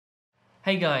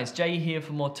Hey guys, Jay here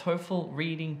for more TOEFL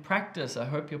reading practice. I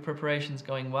hope your preparation's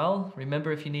going well.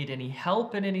 Remember, if you need any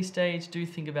help at any stage, do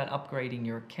think about upgrading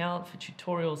your account for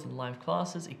tutorials and live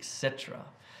classes, etc.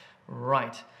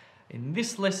 Right, in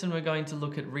this lesson we're going to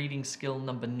look at reading skill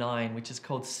number 9, which is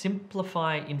called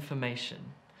Simplify Information.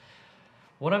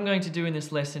 What I'm going to do in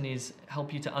this lesson is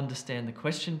help you to understand the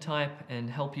question type and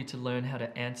help you to learn how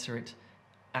to answer it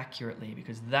accurately,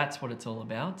 because that's what it's all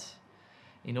about.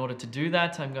 In order to do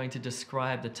that, I'm going to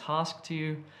describe the task to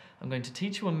you. I'm going to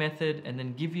teach you a method and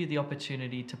then give you the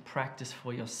opportunity to practice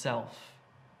for yourself.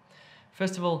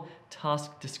 First of all,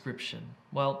 task description.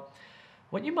 Well,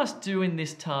 what you must do in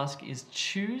this task is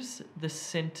choose the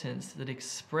sentence that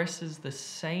expresses the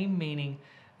same meaning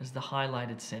as the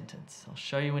highlighted sentence. I'll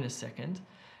show you in a second.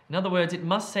 In other words, it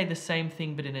must say the same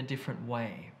thing but in a different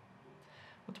way.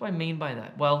 What do I mean by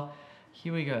that? Well,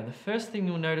 here we go. The first thing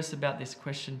you'll notice about this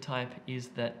question type is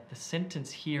that the sentence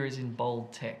here is in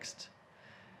bold text.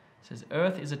 It says,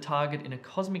 Earth is a target in a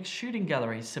cosmic shooting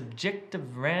gallery, subject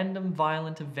of random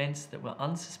violent events that were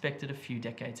unsuspected a few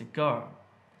decades ago.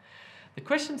 The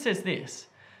question says this: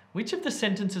 which of the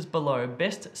sentences below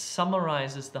best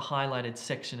summarizes the highlighted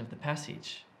section of the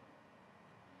passage?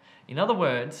 In other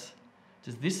words,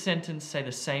 does this sentence say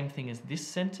the same thing as this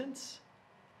sentence?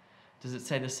 Does it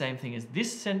say the same thing as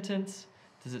this sentence?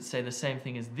 Does it say the same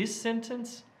thing as this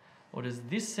sentence? Or does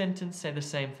this sentence say the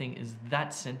same thing as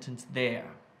that sentence there?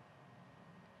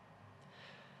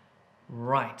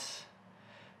 Right.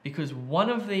 Because one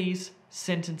of these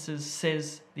sentences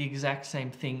says the exact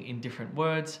same thing in different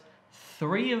words,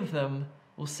 3 of them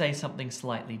will say something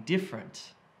slightly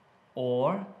different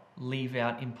or leave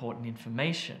out important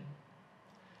information.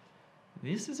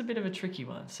 This is a bit of a tricky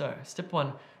one. So, step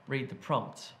 1, read the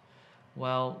prompt.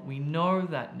 Well, we know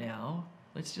that now.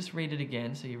 Let's just read it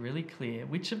again so you're really clear.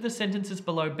 Which of the sentences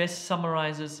below best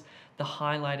summarizes the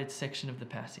highlighted section of the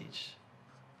passage?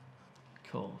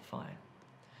 Cool, fine.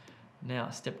 Now,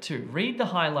 step 2, read the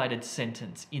highlighted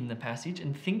sentence in the passage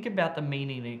and think about the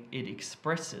meaning it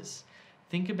expresses.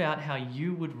 Think about how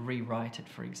you would rewrite it,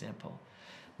 for example.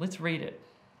 Let's read it.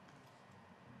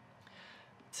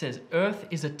 It says, Earth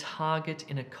is a target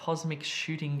in a cosmic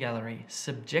shooting gallery,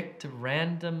 subject to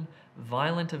random,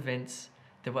 violent events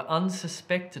that were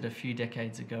unsuspected a few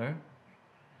decades ago.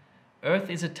 Earth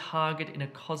is a target in a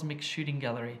cosmic shooting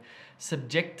gallery,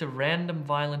 subject to random,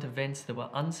 violent events that were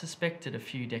unsuspected a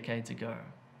few decades ago.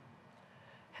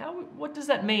 What does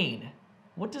that mean?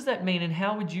 What does that mean, and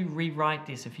how would you rewrite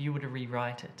this if you were to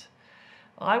rewrite it?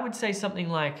 I would say something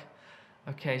like,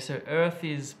 okay, so Earth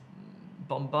is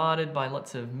bombarded by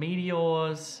lots of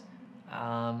meteors,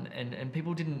 and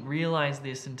people didn't realize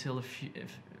this until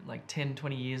like 10,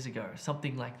 20 years ago,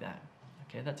 something like that.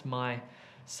 Okay, that's my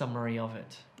summary of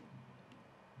it.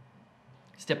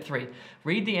 Step 3,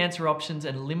 read the answer options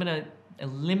and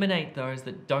eliminate those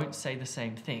that don't say the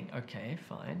same thing. Okay,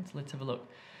 fine, so let's have a look.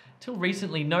 Till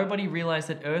recently, nobody realized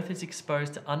that Earth is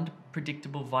exposed to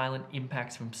unpredictable violent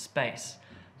impacts from space.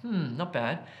 Not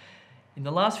bad. In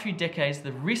the last few decades,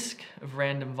 the risk of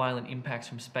random violent impacts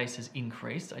from space has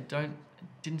increased.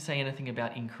 Didn't say anything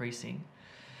about increasing.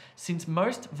 Since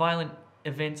most violent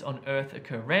events on Earth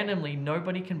occur randomly,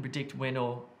 nobody can predict when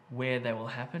or where they will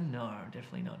happen. No,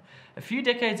 definitely not. A few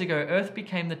decades ago, Earth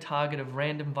became the target of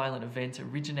random violent events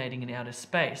originating in outer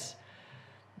space.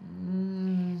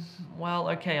 Well,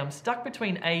 okay, I'm stuck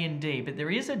between A and D, but there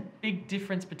is a big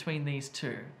difference between these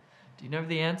two. Do you know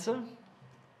the answer?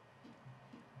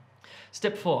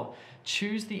 Step 4,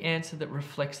 choose the answer that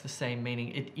reflects the same meaning.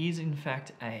 It is in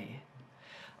fact A.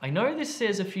 I know this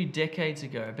says a few decades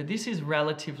ago, but this is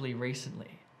relatively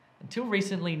recently. Until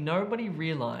recently, nobody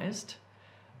realized,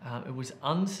 it was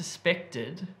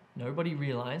unsuspected, nobody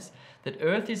realized that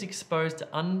Earth is exposed to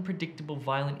unpredictable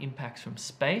violent impacts from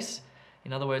space.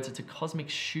 In other words, it's a cosmic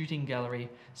shooting gallery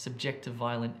subject to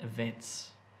violent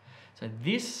events. So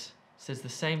this says the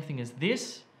same thing as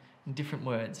this in different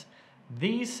words.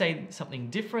 These say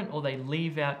something different or they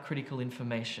leave out critical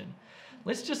information.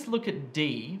 Let's just look at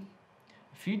D.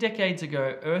 A few decades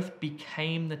ago, Earth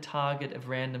became the target of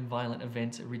random violent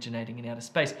events originating in outer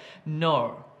space.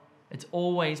 No, it's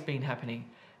always been happening.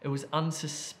 It was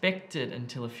unsuspected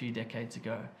until a few decades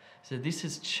ago. So this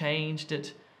has changed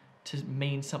it to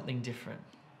mean something different.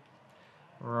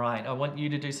 Right, I want you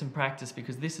to do some practice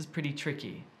because this is pretty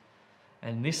tricky.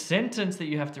 And this sentence that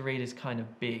you have to read is kind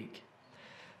of big.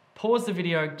 Pause the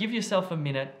video, give yourself a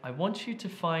minute. I want you to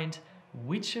find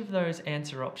which of those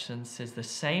answer options says the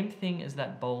same thing as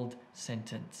that bold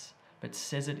sentence, but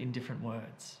says it in different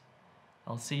words.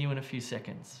 I'll see you in a few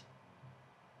seconds.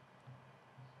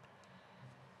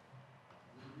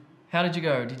 How did you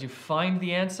go? Did you find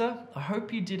the answer? I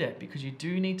hope you did it, because you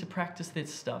do need to practice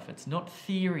this stuff. It's not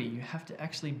theory. You have to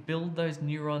actually build those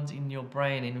neurons in your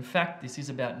brain. And in fact, this is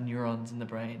about neurons in the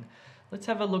brain. Let's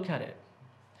have a look at it.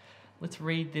 Let's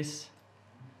read this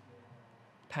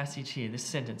passage here, this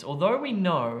sentence. Although we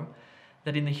know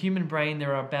that in the human brain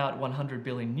there are about 100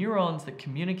 billion neurons that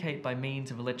communicate by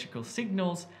means of electrical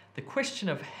signals, the question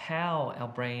of how our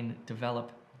brain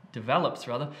develops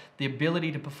the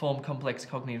ability to perform complex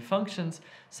cognitive functions,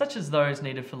 such as those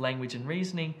needed for language and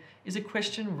reasoning, is a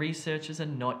question researchers are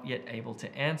not yet able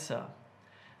to answer.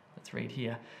 Let's read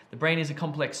here. The brain is a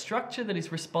complex structure that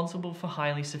is responsible for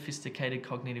highly sophisticated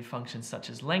cognitive functions such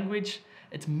as language.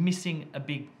 It's missing a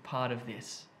big part of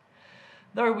this.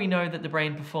 Though we know that the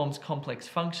brain performs complex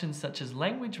functions such as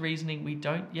language reasoning, we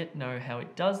don't yet know how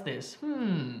it does this.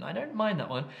 I don't mind that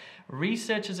one.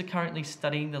 Researchers are currently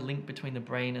studying the link between the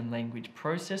brain and language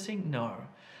processing? No.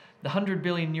 The 100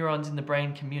 billion neurons in the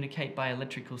brain communicate by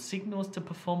electrical signals to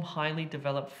perform highly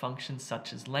developed functions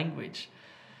such as language.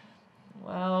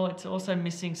 Well, it's also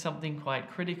missing something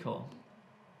quite critical.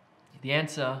 The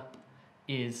answer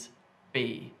is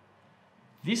B.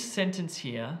 This sentence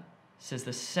here says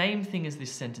the same thing as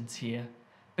this sentence here,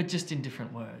 but just in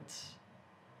different words.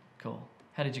 Cool.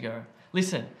 How did you go?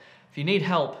 Listen, if you need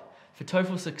help for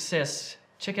TOEFL success,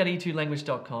 check out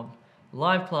e2language.com.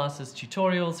 Live classes,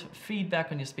 tutorials,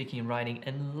 feedback on your speaking and writing,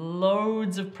 and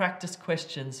loads of practice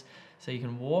questions so you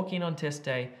can walk in on test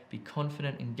day, be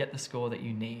confident, and get the score that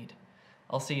you need.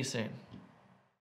 I'll see you soon.